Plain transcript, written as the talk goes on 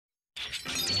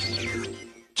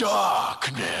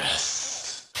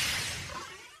Darkness.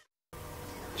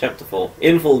 Chapter 4.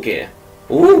 In full gear.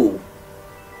 Ooh!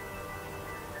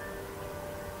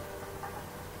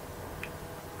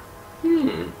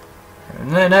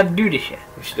 Learn how to do this shit.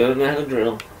 We still don't know how to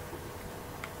drill.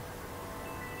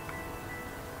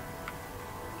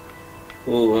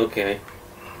 Ooh, okay.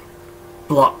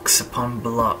 Blocks upon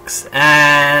blocks.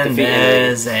 And Defeat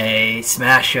there's enemies. a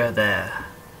smasher there.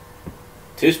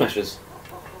 2 smashes.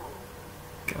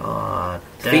 God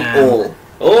Defeat damn. all.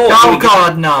 Oh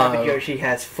god, no! Yoshi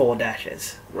has 4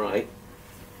 dashes. Right.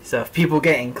 So if people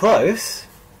getting close...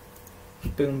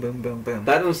 Boom, boom, boom, boom.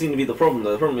 That doesn't seem to be the problem,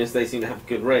 though. The problem is they seem to have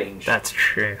good range. That's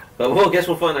true. But, well, I guess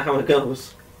we'll find out how it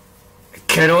goes.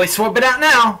 Could always swap it out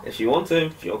now. If you want to,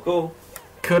 if you're cool.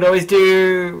 Could always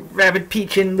do Rabbid,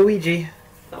 Peach and Luigi.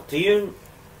 Up to you.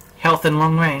 Health and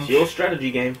long range. It's your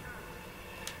strategy game.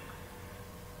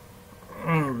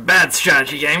 Bad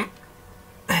strategy game.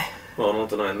 Well, I'm not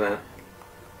denying that.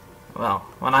 Well,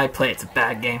 when I play, it's a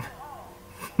bad game.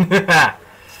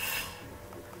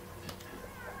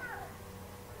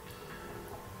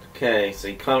 Okay, so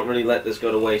you can't really let this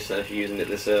go to waste then if you're using it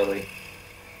this early.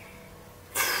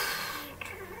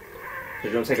 Do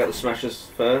you want to take out the smashers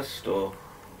first, or...?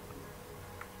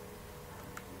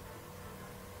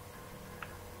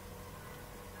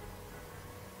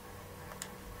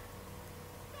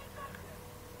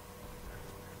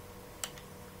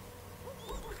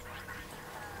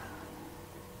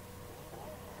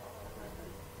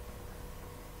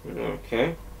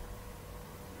 Okay.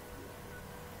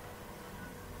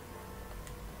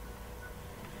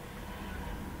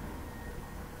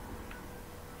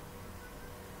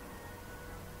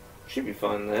 Should be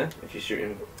fine there, if you shoot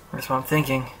him. That's what I'm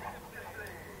thinking.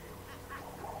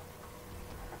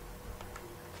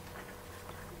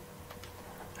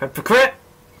 Hope for crit!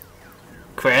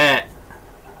 Crit!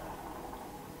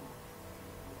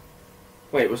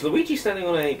 Wait, was Luigi standing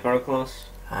on a pyroclast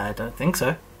I don't think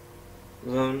so.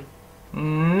 zone?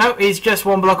 No, he's just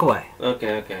 1 block away.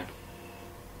 Okay, okay.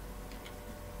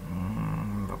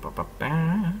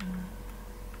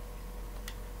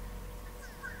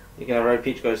 You can have Red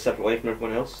Peach go a separate way from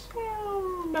everyone else.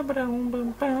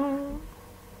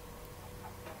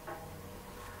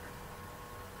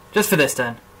 Just for this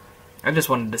turn. I just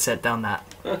wanted to set down that.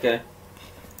 Okay.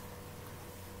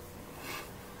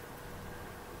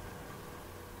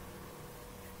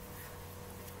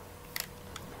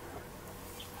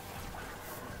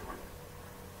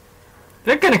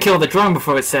 They're gonna kill the drone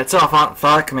before it sets off, aren't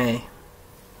fuck me.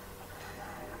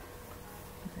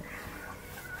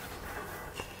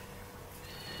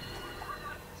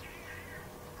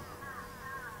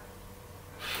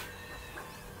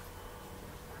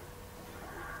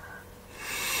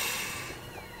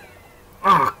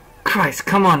 Oh, Christ,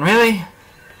 come on, really?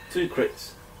 2 crits.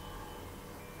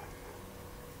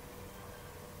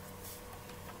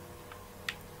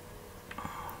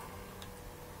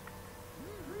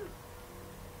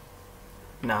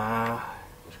 No.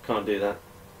 Can't do that.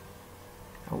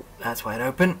 Oh, that's wide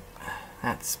open.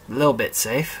 That's a little bit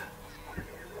safe.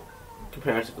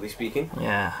 Comparatively speaking.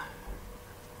 Yeah.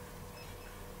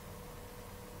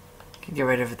 Can get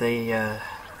rid of the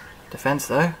defense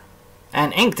though.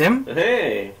 And inked him.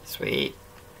 Hey! Sweet.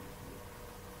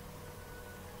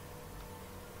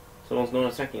 Someone's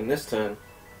not attacking this turn.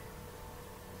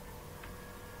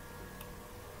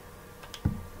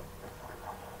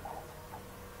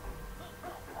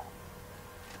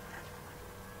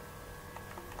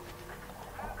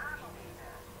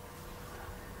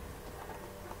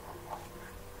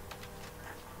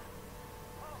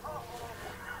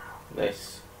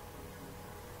 Nice.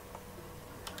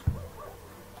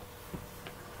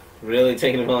 Really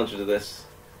taking advantage of this.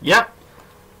 Yep.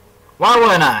 Why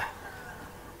wouldn't I?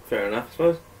 Fair enough, I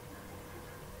suppose.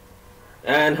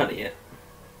 And honey it.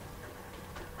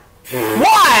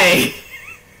 Why?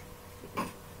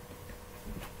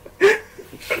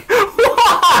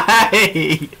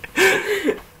 Why?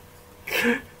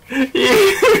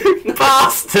 You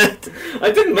bastard!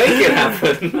 I didn't make it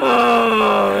happen.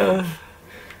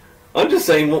 I'm just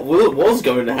saying what was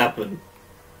going to happen.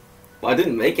 I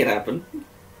didn't make it happen.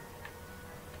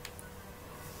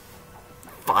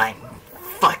 Fine.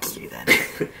 Fuck you then.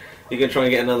 You're gonna try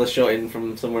and get another shot in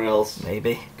from somewhere else.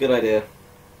 Maybe. Good idea.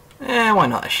 Why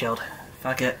not a shield?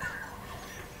 Fuck it.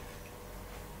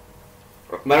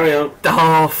 Mario.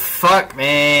 Oh, fuck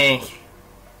me.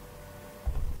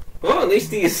 Well, at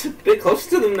least he's a bit closer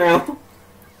to them now.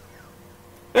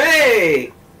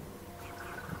 Hey!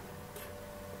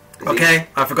 Okay,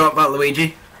 I forgot about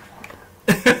Luigi.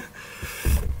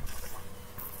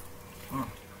 Oh,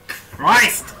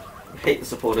 Christ! You hate the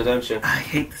supporter, don't you? I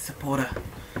hate the supporter.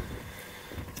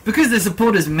 It's because the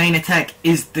supporter's main attack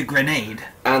is the grenade.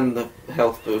 And the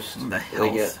health boost The they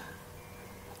health. get.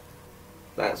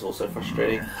 That's also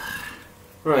frustrating.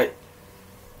 Right.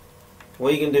 What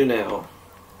are you going to do now?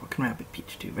 What can Rabbid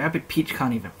Peach do? Rabbid Peach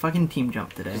can't even fucking team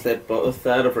jump today. Because they're both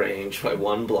out of range by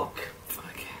 1 block.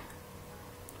 Fuck. Do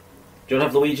you want to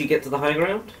have Luigi get to the high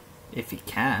ground? If he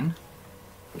can.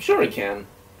 I'm sure he can.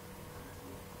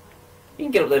 He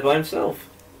can get up there by himself.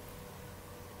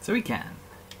 So he can.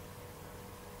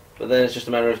 But then it's just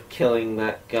a matter of killing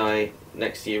that guy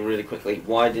next to you really quickly.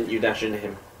 Why didn't you dash into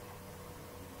him?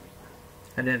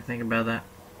 I didn't think about that.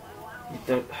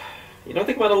 You don't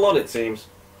think about a lot, it seems.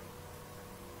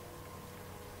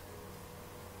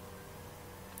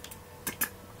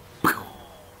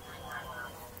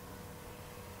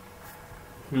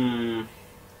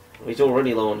 He's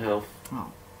already low on health.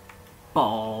 Oh.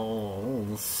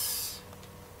 Balls.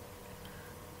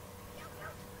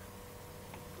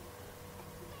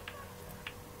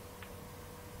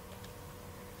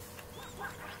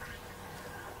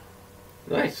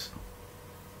 Nice.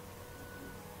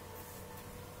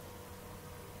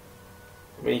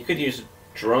 I mean, you could use a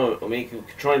drone. I mean, you could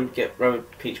try and get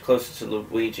Rabbid Peach closer to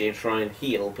Luigi and try and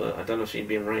heal, but I don't know if she'd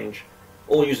be in range.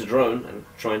 Or use a drone and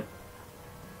try and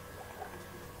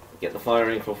get the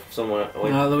firing from somewhere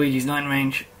away. No, Luigi's not in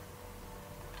range.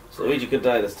 So Luigi could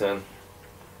die this turn.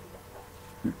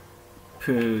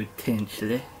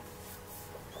 Potentially.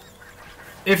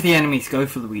 If the enemies go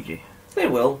for Luigi. They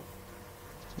will.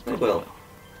 They will.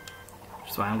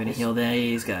 That's why I'm going to heal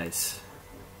these guys.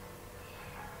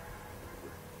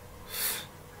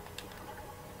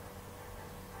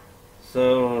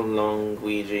 So long,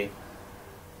 Luigi.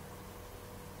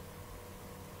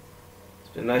 It's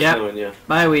been nice Yep. knowing you.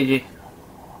 Bye, Luigi.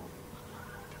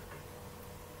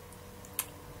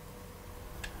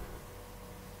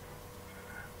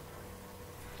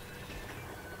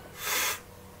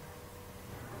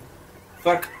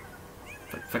 Fuck.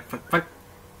 Fuck, fuck, fuck, fuck.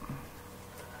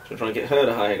 Should try and get her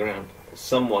to higher ground. Or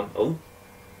someone. Oh.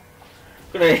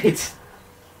 Grenades!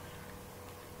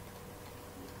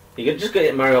 You could just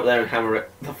get Mario up there and hammer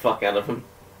it the fuck out of him.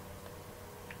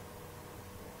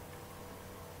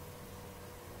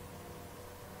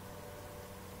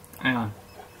 Hang on.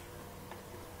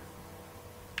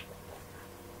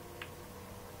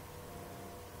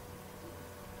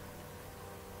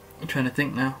 I'm trying to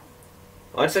think now.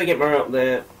 I'd say get Mario up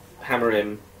there, hammer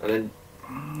him, and then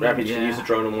Rabbids can yeah. use the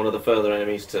drone on one of the further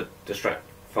enemies to distract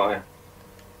fire.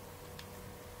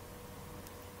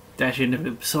 Dash into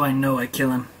him so I know I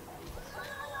kill him.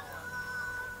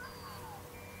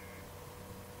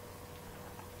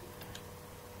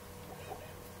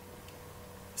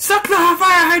 Suck the fire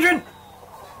hydrant!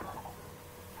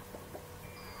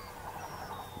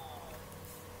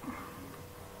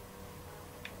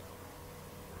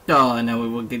 Oh, I know what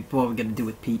we're gonna do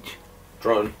with Peach.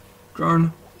 Drone.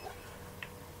 Drone.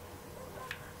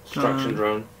 Distraction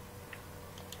drone.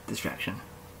 Distraction.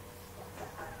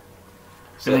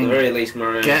 So at the very least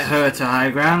Mario's... Get her to high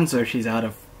ground so she's out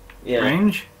of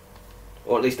range.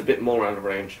 Or at least a bit more out of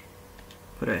range.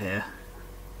 Put her here.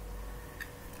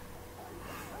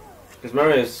 Because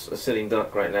Mario's a sitting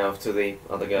duck right now to the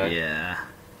other guy. Yeah.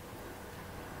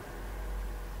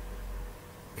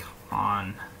 Come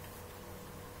on.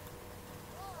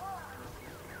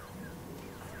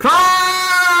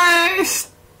 Christ!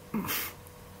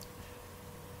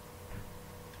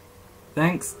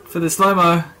 Thanks for the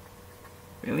slow-mo.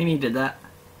 Really needed that.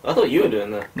 I thought you were doing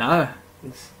that. No.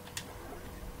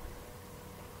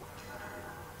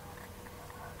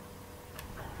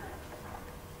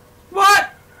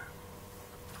 What?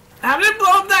 How did it blow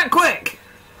up that quick?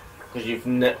 Because you've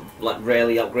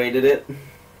rarely upgraded it.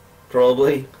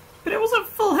 Probably. But it was at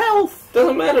full health.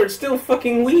 Doesn't matter, it's still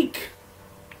fucking weak.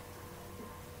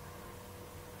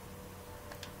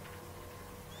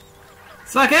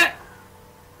 Suck it!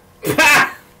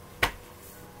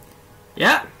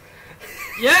 Yeah.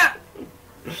 Yeah.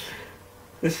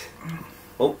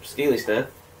 Oh, Steely's there.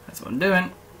 That's what I'm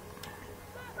doing.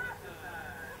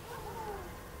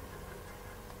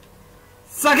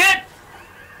 Suck it!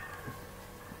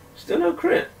 Still no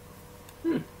crit.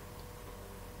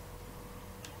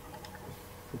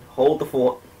 Hold the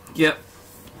fort. Yep.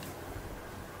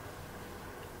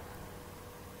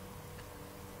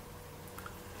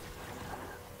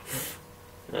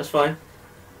 That's fine.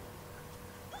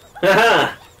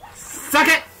 Haha! Suck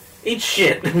it! Eat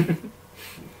shit!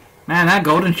 Man, that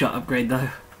golden shot upgrade though.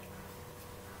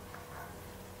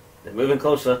 They're moving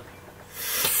closer.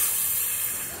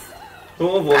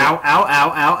 Oh boy. Ow, ow, ow,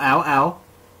 ow, ow, ow.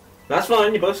 That's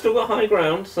fine, you both still got high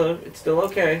ground, so it's still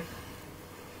okay.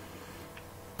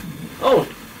 Oh!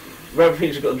 Rabbit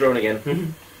Peach has got the drone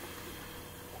again.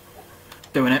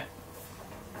 Doing it.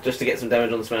 Just to get some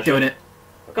damage on the Smasher. Doing it.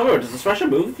 Come on, does the Smasher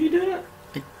move if you do that?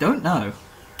 I don't know.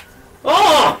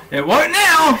 Oh! It won't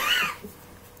now!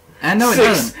 And no, it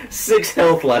doesn't. 6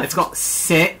 health left. It's got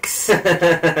 6.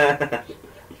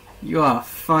 You are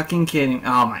fucking kidding.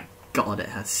 Oh my god, it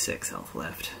has 6 health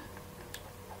left.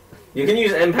 You can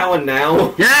use Empower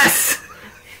now. Yes!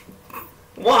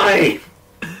 Why?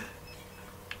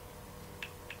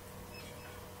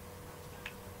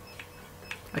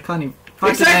 I can't even...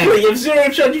 Exactly, you have 0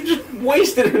 chance, you just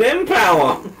wasted an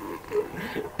Empower.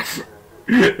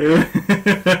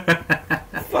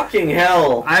 Fucking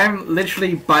hell. I'm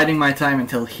literally biding my time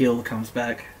until heal comes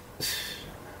back.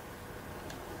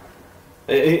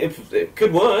 It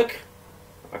could work.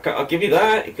 I'll give you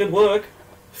that, it could work.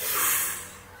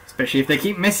 Especially if they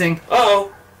keep missing.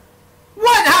 Uh-oh.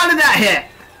 What? How did that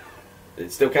hit?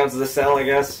 It still counts as a cell, I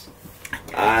guess.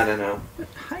 I don't know.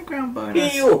 High ground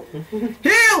bonus. Heal!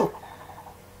 Heal!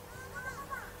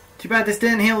 Too bad this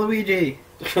didn't heal Luigi.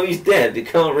 Oh, he's dead. You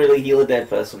can't really heal a dead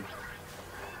person.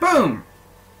 Boom!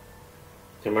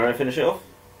 Can Mario finish it off?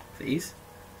 Please?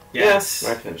 Yes.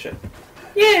 Mario finish it.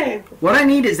 Yeah! What I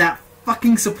need is that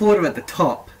fucking supporter at the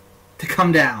top to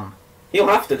come down. He'll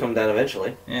have to come down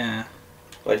eventually. Yeah.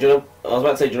 Wait, do you know, I was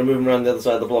about to say, do you want to move him around the other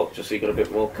side of the block just so you got a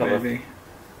bit more cover? Maybe.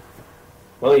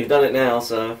 Well, you've done it now,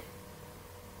 so...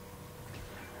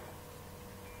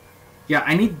 Yeah,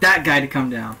 I need that guy to come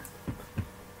down.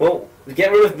 Well,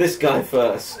 get rid of this guy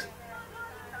first.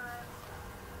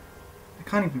 I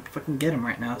can't even fucking get him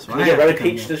right now, so Can you get Rabbid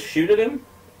Peach to shoot at him?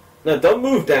 No, don't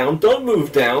move down,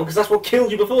 because that's what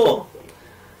killed you before.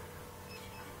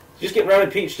 Just get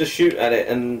Rabbid Peach to shoot at it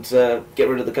and get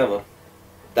rid of the cover.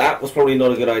 That was probably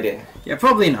not a good idea. Yeah,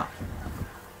 probably not.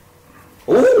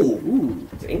 Ooh! Ooh.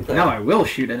 Now I will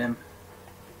shoot at him.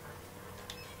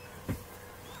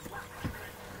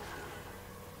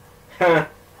 Ha!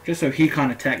 Just so he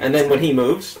can't attack. And then when he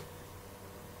moves,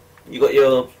 you got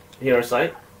your hero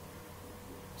sight.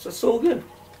 So it's all good.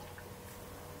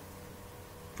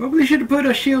 Probably should have put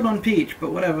a shield on Peach,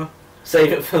 but whatever.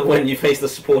 Save it for when you face the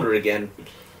supporter again.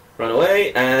 Run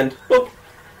away and boop!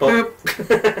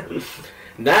 Boop!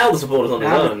 Now the supporter's on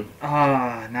his own.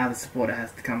 Now the supporter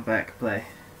has to come back play.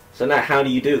 So now how do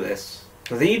you do this?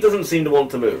 Because he doesn't seem to want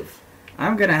to move.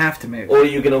 I'm gonna have to move. Or are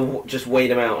you gonna just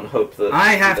wait him out and hope that...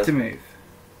 I have to move.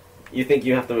 You think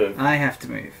you have to move? I have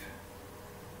to move.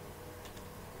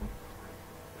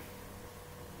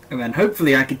 And then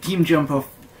hopefully I could team jump off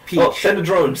Peach. Oh, send a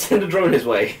drone. Send a drone his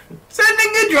way.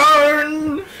 Sending a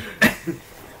drone!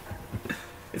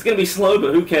 It's gonna be slow,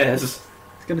 but who cares? It's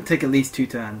gonna take at least 2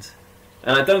 turns.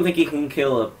 And I don't think he can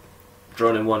kill a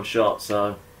drone in one shot,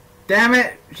 so... Damn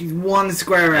it! She's 1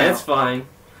 square out. It's fine.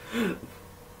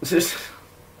 It's just...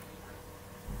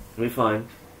 It'll be fine.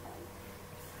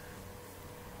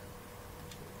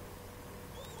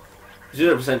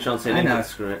 0% chance hitting it,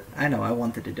 screw it. I know, I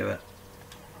wanted to do it.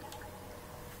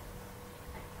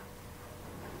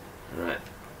 Right.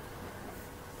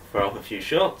 Fire off a few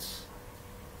shots.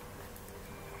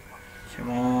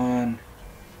 Come on.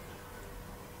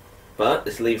 But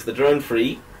this leaves the drone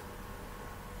free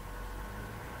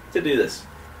to do this.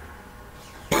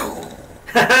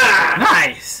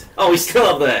 Nice! Oh, he's still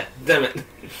up there. Damn it.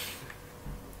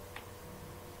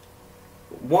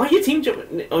 Why are you team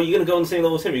jumping? Oh, you're going to go on the same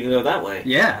level as him? You're going to go that way?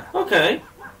 Yeah. Okay.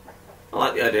 I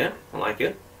like the idea. I like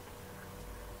it.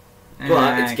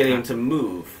 But it's getting him to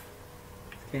move.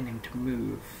 It's getting him to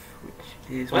move,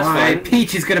 which is That's why fine.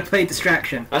 Peach is going to play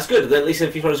distraction. That's good. Then at least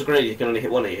if he throws a grenade, he can only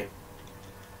hit one of you.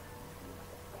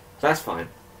 So that's fine.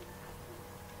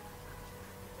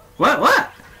 What?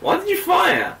 Why did you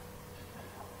fire?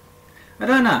 I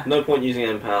don't know. No point using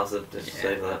M-Pals to just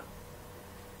save that.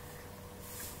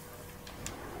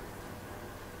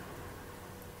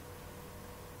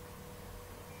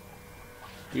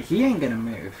 Yeah, he ain't gonna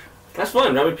move. That's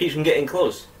fine. Rabbid Peach can get in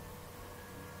close.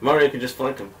 Mario can just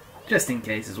flank him. Just in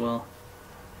case as well.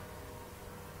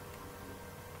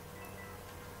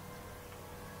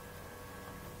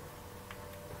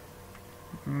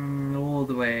 All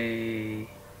the way...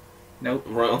 Nope.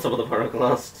 Right on top of the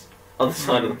pyroclast. Other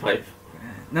side of the pipe.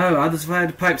 No, other side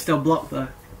of the pipe's still blocked though.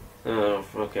 Oh,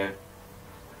 okay.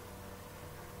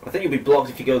 I think you'll be blocked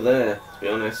if you go there, to be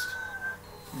honest.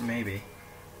 Maybe.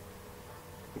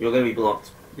 You're going to be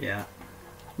blocked. Yeah.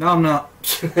 No, I'm not.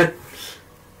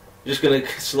 Just going to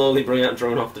slowly bring out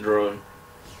drone after drone.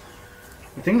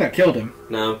 I think that killed him.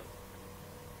 No.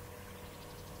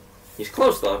 He's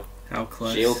close though. How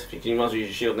close? Shield. You might as well use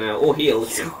your shield now. Or heal.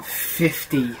 He's got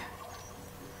 50.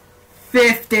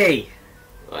 50!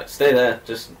 Right, stay there.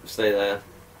 Just stay there.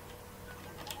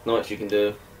 Not much you can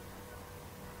do.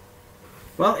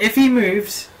 Well, if he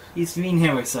moves, he's been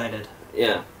hero-sided.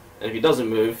 Yeah. And if he doesn't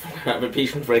move,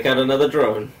 Rabbids can break out another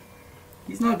drone.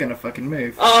 He's not gonna fucking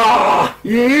move. Ah!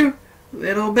 You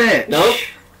little bitch! Nope.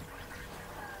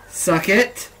 Suck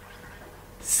it!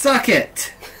 Suck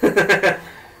it!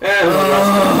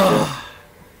 Oh.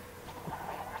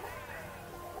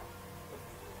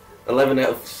 11 out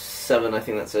of 7, I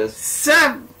think that says.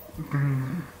 7!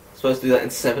 Supposed to do that in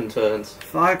 7 turns.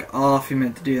 Fuck off, you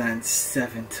meant to do that in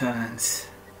 7 turns.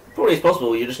 Probably is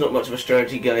possible, you're just not much of a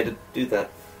strategy guy to do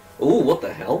that. Ooh, what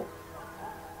the hell?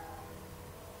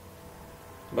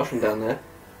 Mushroom down there.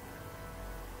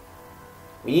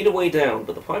 We need a way down,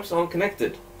 but the pipes aren't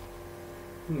connected.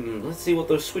 Let's see what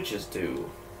those switches do.